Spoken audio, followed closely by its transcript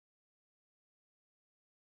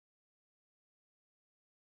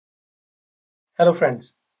Hello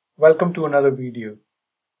friends, welcome to another video.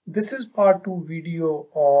 This is part 2 video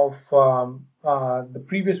of the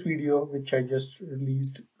previous video which I just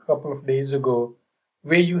released a couple of days ago,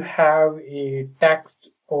 where you have a text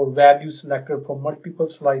or value selected for multiple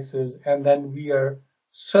slices, and then we are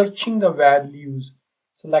searching the values,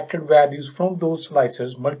 selected values from those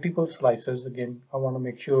slices, multiple slices. Again, I want to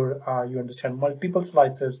make sure you understand multiple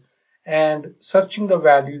slices, and searching the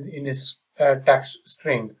values in a text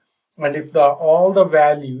string. And if all the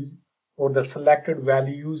values or the selected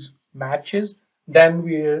values matches, then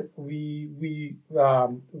we're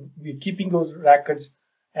keeping those records,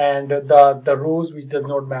 and the rows which does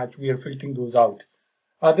not match, we are filtering those out.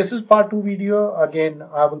 This is part 2 video. Again,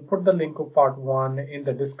 I will put the link of part 1 in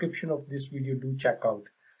the description of this video. Do check out.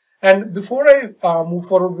 And before I move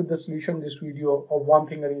forward with the solution in this video, one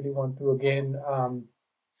thing I really want to again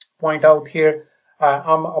point out here,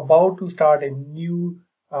 I'm about to start a new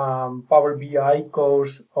Power BI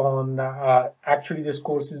course on, actually this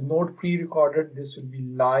course is not pre-recorded, this will be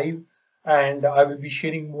live, and I will be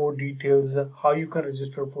sharing more details how you can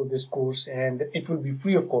register for this course, and it will be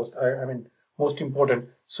free of cost. I mean, most important.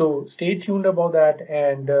 So stay tuned about that,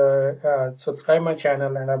 and subscribe my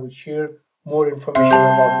channel, and I will share more information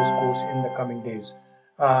about this course in the coming days.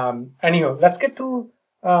 Anyhow, let's get to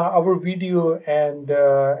our video,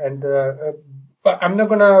 but I'm not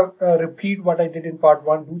gonna repeat what I did in part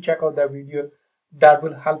 1. Do check out that video. That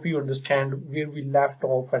will help you understand where we left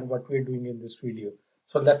off and what we're doing in this video.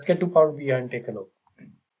 So let's get to Power BI and take a look.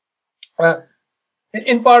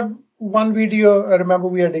 In part 1 video, remember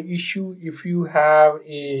we had the issue if you have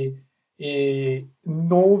a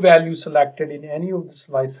no value selected in any of the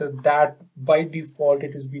slices, that by default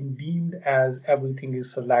it has been deemed as everything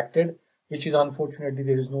is selected, which is unfortunately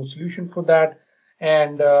there is no solution for that.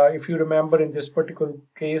 And if you remember, in this particular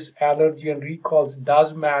case, allergy and recalls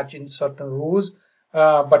does match in certain rows,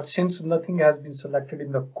 but since nothing has been selected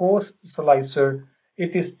in the course slicer,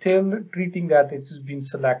 it is still treating that it has been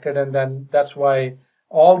selected, and then that's why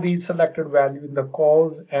all these selected value in the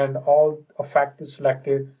calls and all effect is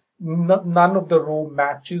selected. None of the row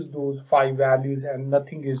matches those 5 values, and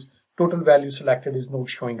nothing is total value selected is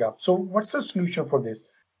not showing up. So what's the solution for this?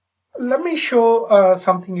 Let me show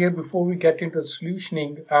something here before we get into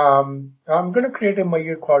solutioning. I'm going to create a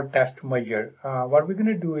measure called test measure. What we're going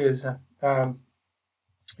to do is,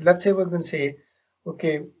 let's say we're going to say,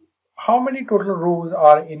 okay, how many total rows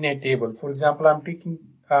are in a table? For example, I'm taking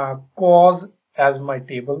cause as my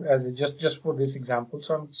table, as just for this example.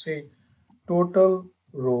 So I'm going to say total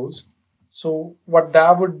rows. So what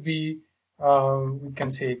that would be, we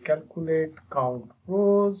can say calculate count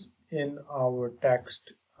rows in our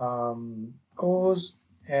text cause,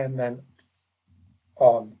 and then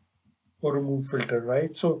all, or remove filter,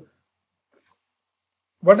 right? So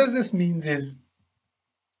what does this means is,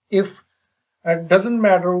 if it doesn't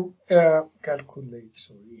matter, calculate,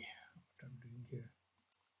 sorry, what I'm doing here,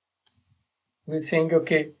 we're saying,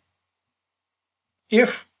 okay,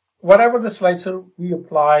 if whatever the slicer we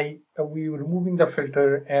apply, we're removing the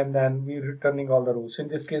filter, and then we're returning all the rows. In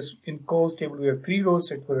this case, in cause table we have 3 rows,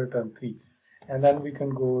 so it will return 3. And then we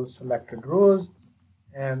can go selected rows,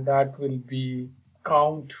 and that will be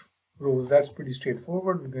count rows. That's pretty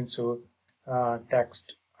straightforward. We can show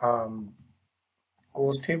text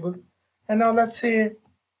cause table, and now let's say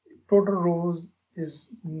total rows is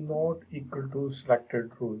not equal to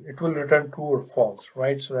selected rows. It will return true or false,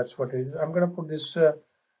 right? So that's what it is. I'm going to put this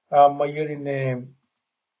measure in a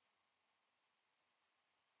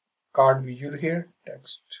card visual here,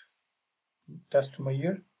 test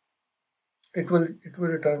measure. It will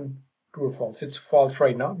return true or false. It's false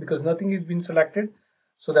right now because nothing is being selected,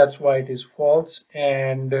 so that's why it is false.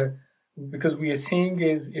 And because we are saying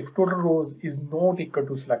is, if total rows is not equal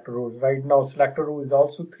to selected rows, right now selected row is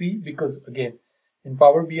also 3, because again in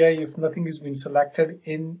Power BI, if nothing is being selected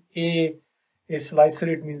in a slicer,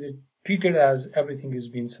 it means it treated as everything is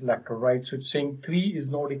being selected, right? So it's saying 3 is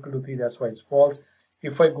not equal to 3, that's why it's false.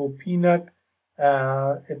 If I go peanut,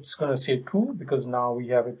 it's going to say true, because now we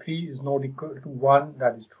have a 3 is not equal to 1,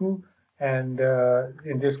 that is true. And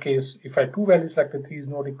in this case, if I 2 values selected, 3 is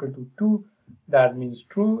not equal to 2, that means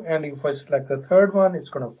true. And if I select the third one, it's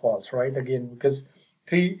going to false, right? Again, because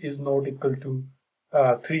 3 is not equal to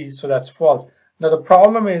 3, so that's false. Now the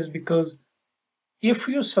problem is, because if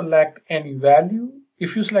you select any value,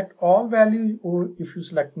 if you select all values, or if you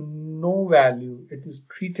select no value, it is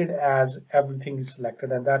treated as everything is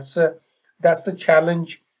selected, and that's the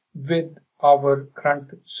challenge with our current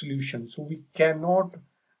solution. So we cannot,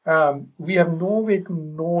 we have no way to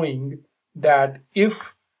knowing that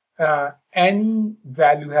if any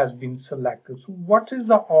value has been selected. So what is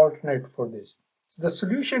the alternate for this? So the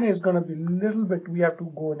solution is going to be a little bit, we have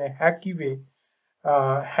to go in a hacky way,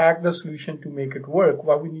 hack the solution to make it work.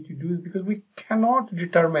 What we need to do is, because we cannot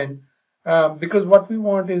determine, because what we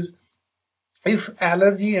want is, if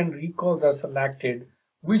allergy and recalls are selected,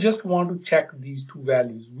 we just want to check these two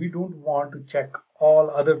values. We don't want to check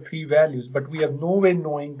all other three values, but we have no way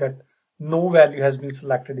knowing that no value has been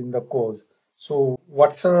selected in the cause. So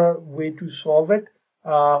what's a way to solve it?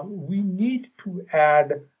 We need to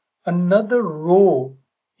add another row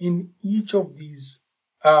in each of these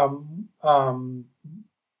um, um,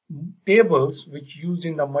 tables which used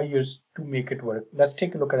in the measures to make it work. Let's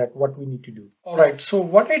take a look at what we need to do. All right, so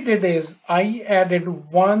what I did is I added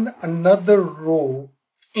another row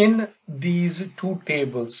in these two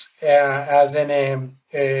tables, as in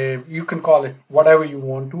you can call it whatever you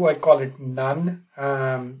want to. I call it none.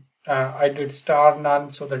 I did star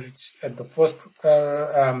none so that it's at the first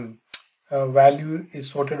value is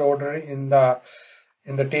sorted order in the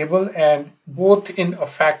table, and both in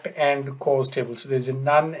effect and cause table. So there's a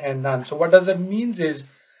none and none. So what does it means is,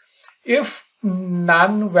 if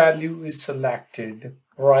none value is selected,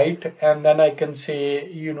 right, and then I can say,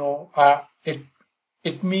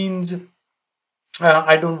 it means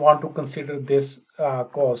I don't want to consider this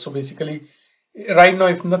cause. So basically, right now,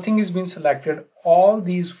 if nothing is being selected, all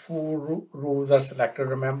these four rows are selected.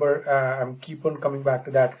 Remember, I'm keep on coming back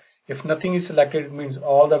to that. If nothing is selected, it means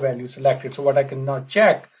all the values selected. So what I can now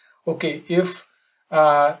check, okay, if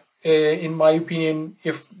in my opinion,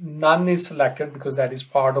 if none is selected, because that is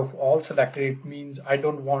part of all selected, it means I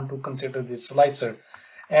don't want to consider this slicer.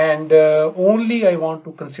 And only I want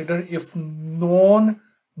to consider if none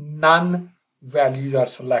values are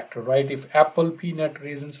selected, right? If apple, peanut,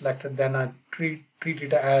 raisin selected, then I treat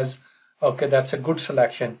it as, okay, that's a good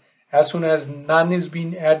selection. As soon as none is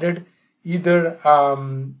being added, either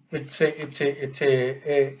it's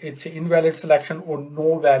a invalid selection, or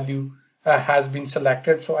no value has been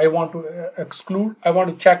selected. So I want to exclude, I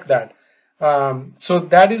want to check that. So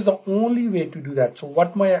that is the only way to do that. So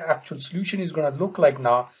what my actual solution is going to look like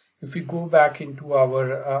now, if we go back into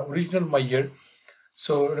our original measure.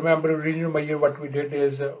 So remember, original measure, what we did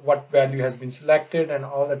is what value has been selected and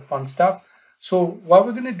all that fun stuff. So what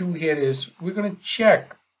we're going to do here is we're going to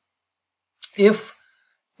check if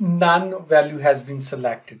none value has been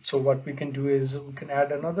selected. So what we can do is we can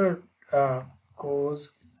add another cause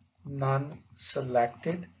none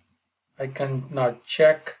selected. I can now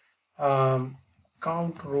check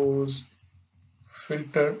count rows,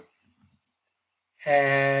 filter,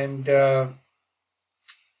 and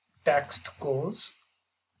text cause,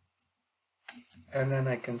 and then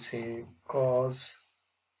I can say cause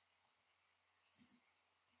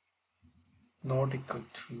not equal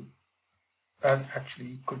to,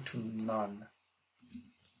 actually equal to none.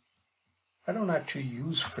 I don't actually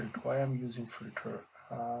use filter. Why I'm using filter?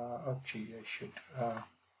 Actually, I should.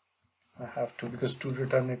 I have to, because to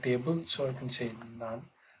return a table, so I can say none.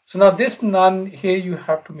 So now this none here, you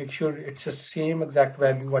have to make sure it's the same exact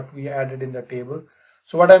value what we added in the table.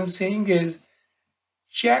 So what I'm saying is,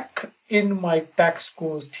 check in my text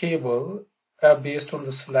cause table based on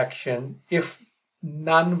the selection if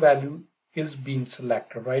none value is being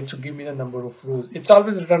selected, right? So give me the number of rows. It's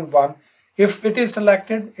always return 1. If it is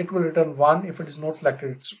selected, it will return 1. If it is not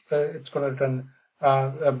selected, it's going to return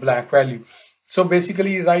a blank value. So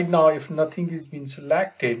basically right now, if nothing is being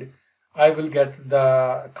selected, I will get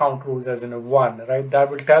the count rows as in a 1, right? That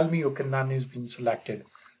will tell me, okay, none is being selected.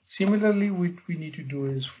 Similarly, what we need to do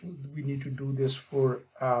is we need to do this for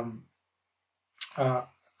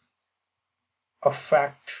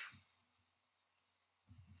effect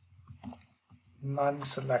none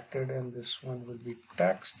selected, and this one will be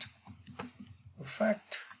text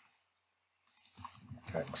effect,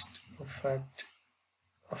 text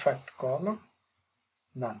effect column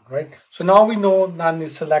none, right? So now we know none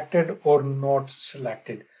is selected or not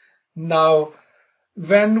selected. Now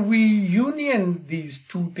when we union these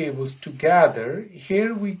two tables together,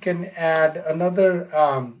 here we can add another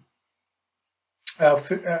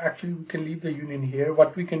actually we can leave the union here.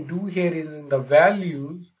 What we can do here is in the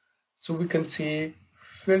values, so we can say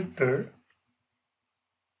filter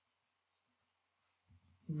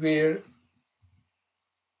where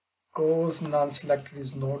cause none selected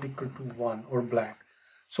is not equal to 1 or blank.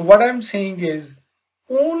 So what I'm saying is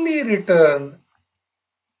only return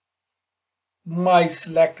my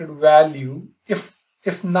selected value.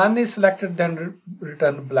 If none is selected, then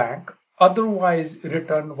return blank. Otherwise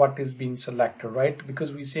return what is being selected, right?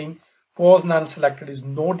 Because we're saying cause none selected is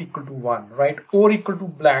not equal to 1, right? Or equal to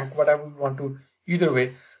blank, whatever we want to, either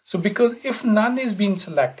way. So because if none is being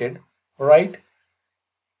selected, right,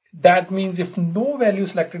 that means if no value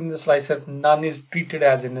selected in the slicer, none is treated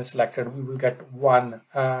as in a selected. We will get one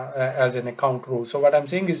as an account row. So what I'm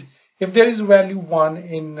saying is, if there is value 1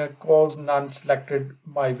 in cause none selected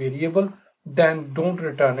my variable, then don't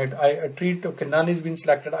return it. I treat, okay, none is being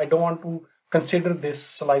selected. I don't want to consider this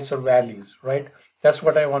slicer values, right? That's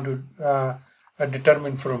what I want to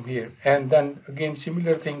determine from here. And then again,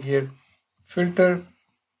 similar thing here, filter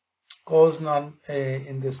cause none,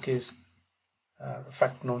 in this case,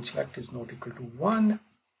 fact non-select is not equal to 1.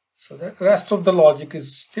 So the rest of the logic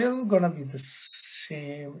is still gonna be the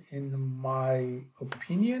same in my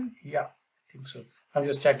opinion. Yeah, I think so. I'm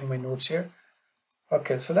just checking my notes here.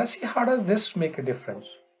 Okay, so let's see how does this make a difference.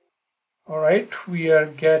 All right, we are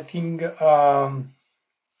getting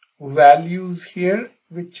values here,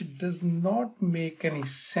 which does not make any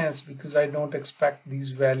sense because I don't expect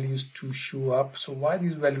these values to show up. So why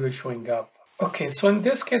these values are showing up? Okay, so in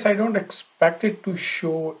this case, I don't expect it to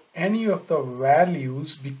show any of the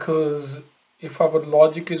values because if our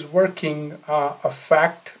logic is working, a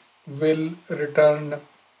fact will return,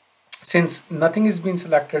 since nothing is being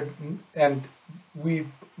selected, and we're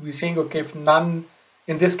saying, okay, if none,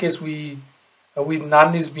 in this case, we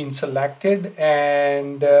none is being selected,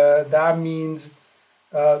 and that means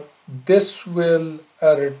this will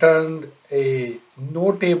return a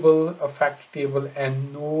no table, a fact table,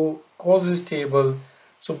 and no causes table.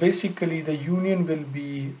 So basically the union will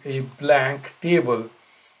be a blank table,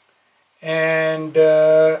 and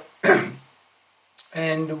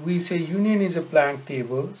and we say union is a blank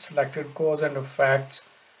table, selected cause and effects,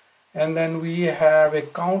 and then we have a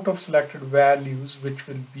count of selected values which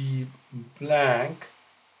will be blank,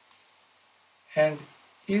 and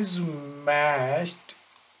is matched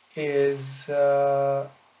is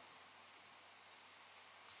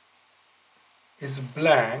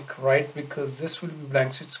blank, right? Because this will be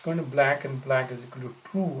blank, so it's going to blank, and blank is equal to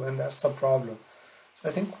true, and that's the problem. So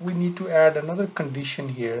I think we need to add another condition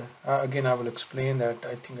here. Again, I will explain that.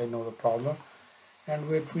 I think I know the problem. And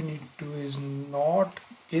what we need to do is not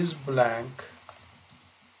is blank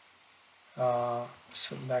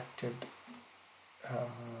selected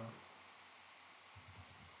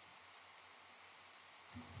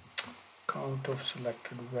count of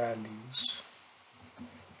selected values.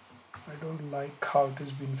 I don't like how it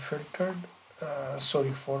has been filtered,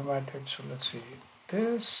 formatted. So let's see,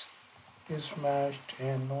 this is matched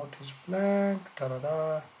and not is blank,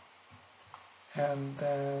 and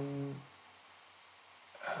then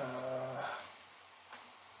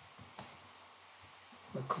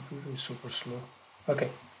my computer is super slow.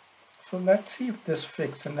 Okay, so let's see if this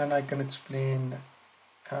fixed, and then I can explain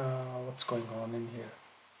what's going on in here.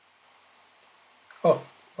 Oh,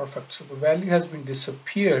 perfect. So the value has been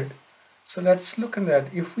disappeared. So let's look at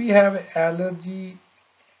that. If we have allergy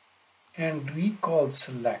and recall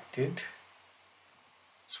selected,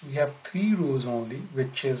 so we have 3 rows only,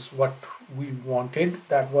 which is what we wanted.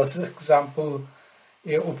 That was the example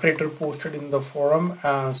a operator posted in the forum,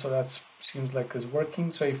 so that seems like is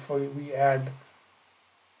working. So if we add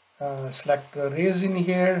select arrays in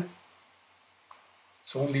here,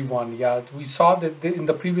 it's only 1. Yeah, we saw that in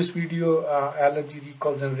the previous video, allergy,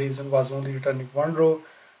 recalls, and reason was only returning 1 row.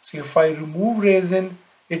 So if I remove reason,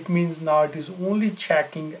 it means now it is only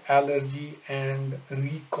checking allergy and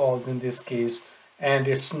recalls in this case, and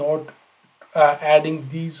it's not adding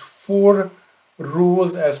these 4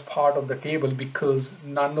 rows as part of the table, because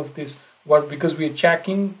none of this, because we are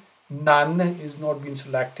checking none is not being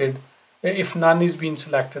selected. If none is being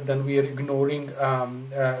selected, then we are ignoring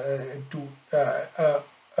to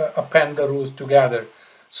append the rows together.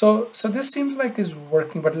 So this seems like is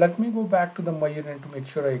working, but let me go back to the Mayan to make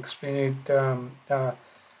sure I explain it to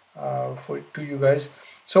you guys.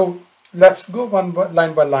 So let's go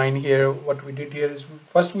line by line here. What we did here is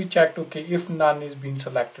first we checked, okay, if none is being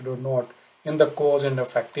selected or not in the cause and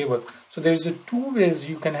effect table. So there's 2 ways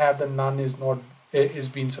you can have the none is not is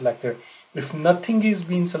being selected. If nothing is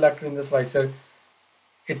being selected in the slicer,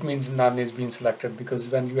 it means none is being selected, because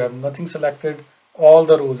when you have nothing selected, all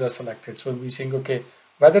the rows are selected. So we're saying, okay,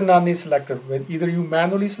 whether none is selected, when either you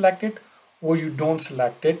manually select it or you don't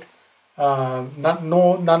select it, none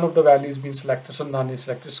of the values being selected, so none is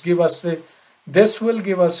selected. Just give us this will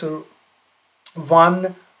give us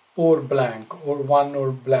 1 or blank, or 1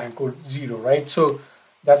 or blank, or 0, right? So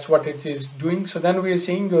that's what it is doing. So then we are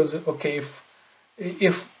saying goes, okay,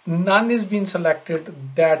 if none is being selected,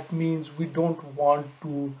 that means we don't want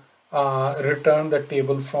to return the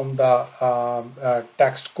table from the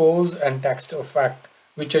text cause and text effect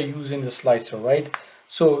which are used in the slicer, right?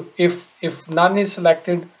 So if none is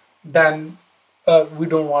selected, then we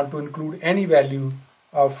don't want to include any value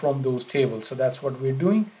from those tables. So that's what we're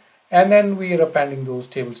doing. and then we are appending those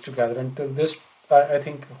tables together. Until this, I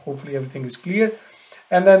think hopefully everything is clear.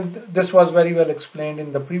 And then this was very well explained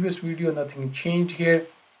in the previous video, nothing changed here.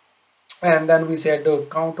 And then we said the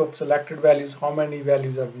count of selected values, how many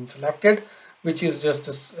values are being selected, which is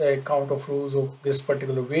just a count of rows of this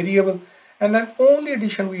particular variable. And then only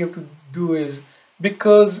addition we have to do is,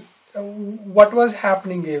 because what was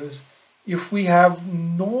happening is, if we have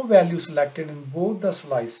no value selected in both the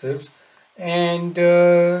slicers, and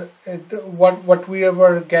what we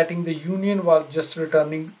were getting, the union was just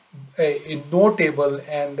returning a no table,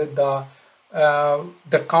 and the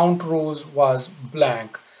count rows was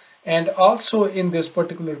blank. And also in this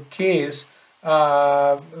particular case,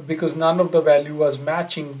 because none of the value was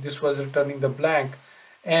matching, this was returning the blank.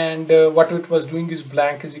 And what it was doing is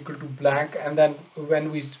blank is equal to blank. And then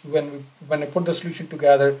when I put the solution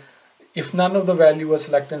together, if none of the value was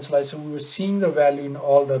selected in slicer, we were seeing the value in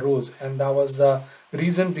all the rows, and that was the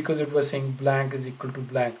reason, because it was saying blank is equal to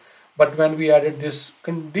blank. But when we added this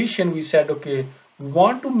condition, we said, okay, we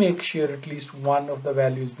want to make sure at least one of the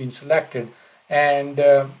values being selected, and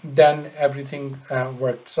then everything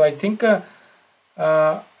worked. So I think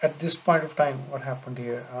at this point of time, what happened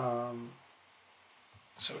here?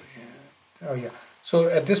 Oh yeah. So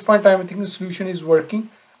at this point in time, I think the solution is working.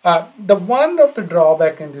 The one of the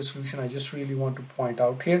drawback in this solution, I just really want to point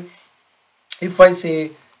out here. If I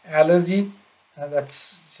say allergy,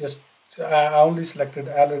 that's just, I only selected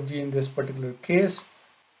allergy in this particular case.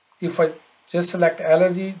 If I just select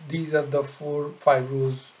allergy, these are the 4-5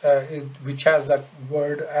 rows which has that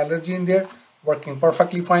word allergy in there, working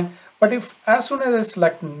perfectly fine. But if as soon as I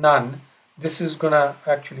select none, this is gonna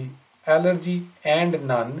actually allergy and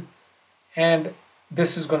none, and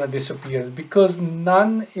this is going to disappear, because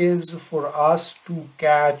none is for us to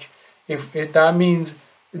catch. If that means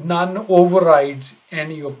none overrides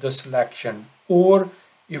any of the selection, or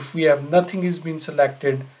if we have nothing is being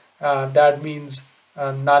selected, that means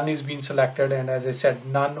none is being selected, and as I said,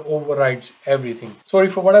 none overrides everything. Sorry,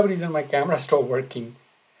 for whatever reason my camera stopped working.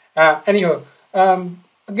 Anyhow,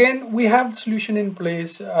 again, we have the solution in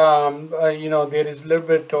place. You know, there is a little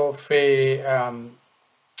bit of a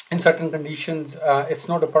in certain conditions, it's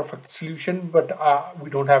not a perfect solution, but we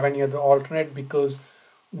don't have any other alternate, because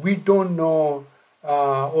we don't know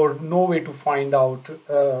or no way to find out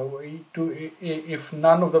if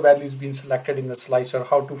none of the values been selected in the slicer,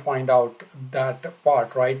 how to find out that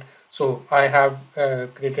part, right? So I have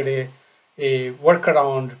created a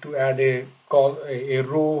workaround to add a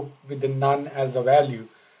row with the none as the value.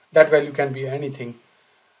 That value can be anything.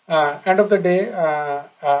 End of the day,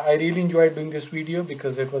 I really enjoyed doing this video,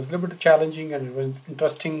 because it was a little bit challenging and it was an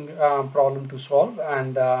interesting problem to solve,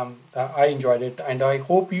 and I enjoyed it, and I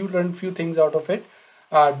hope you learned a few things out of it.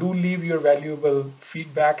 Do leave your valuable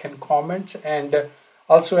feedback and comments, and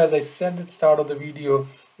also, as I said at the start of the video,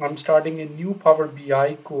 I'm starting a new Power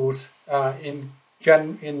BI course in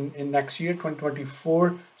next year,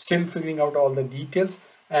 2024, still figuring out all the details.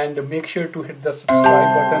 And make sure to hit the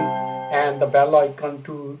subscribe button and the bell icon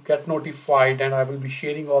to get notified, and I will be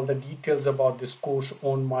sharing all the details about this course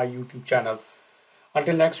on my YouTube channel.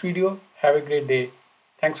 Until next video, have a great day.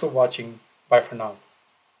 Thanks for watching. Bye for now.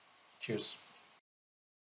 Cheers.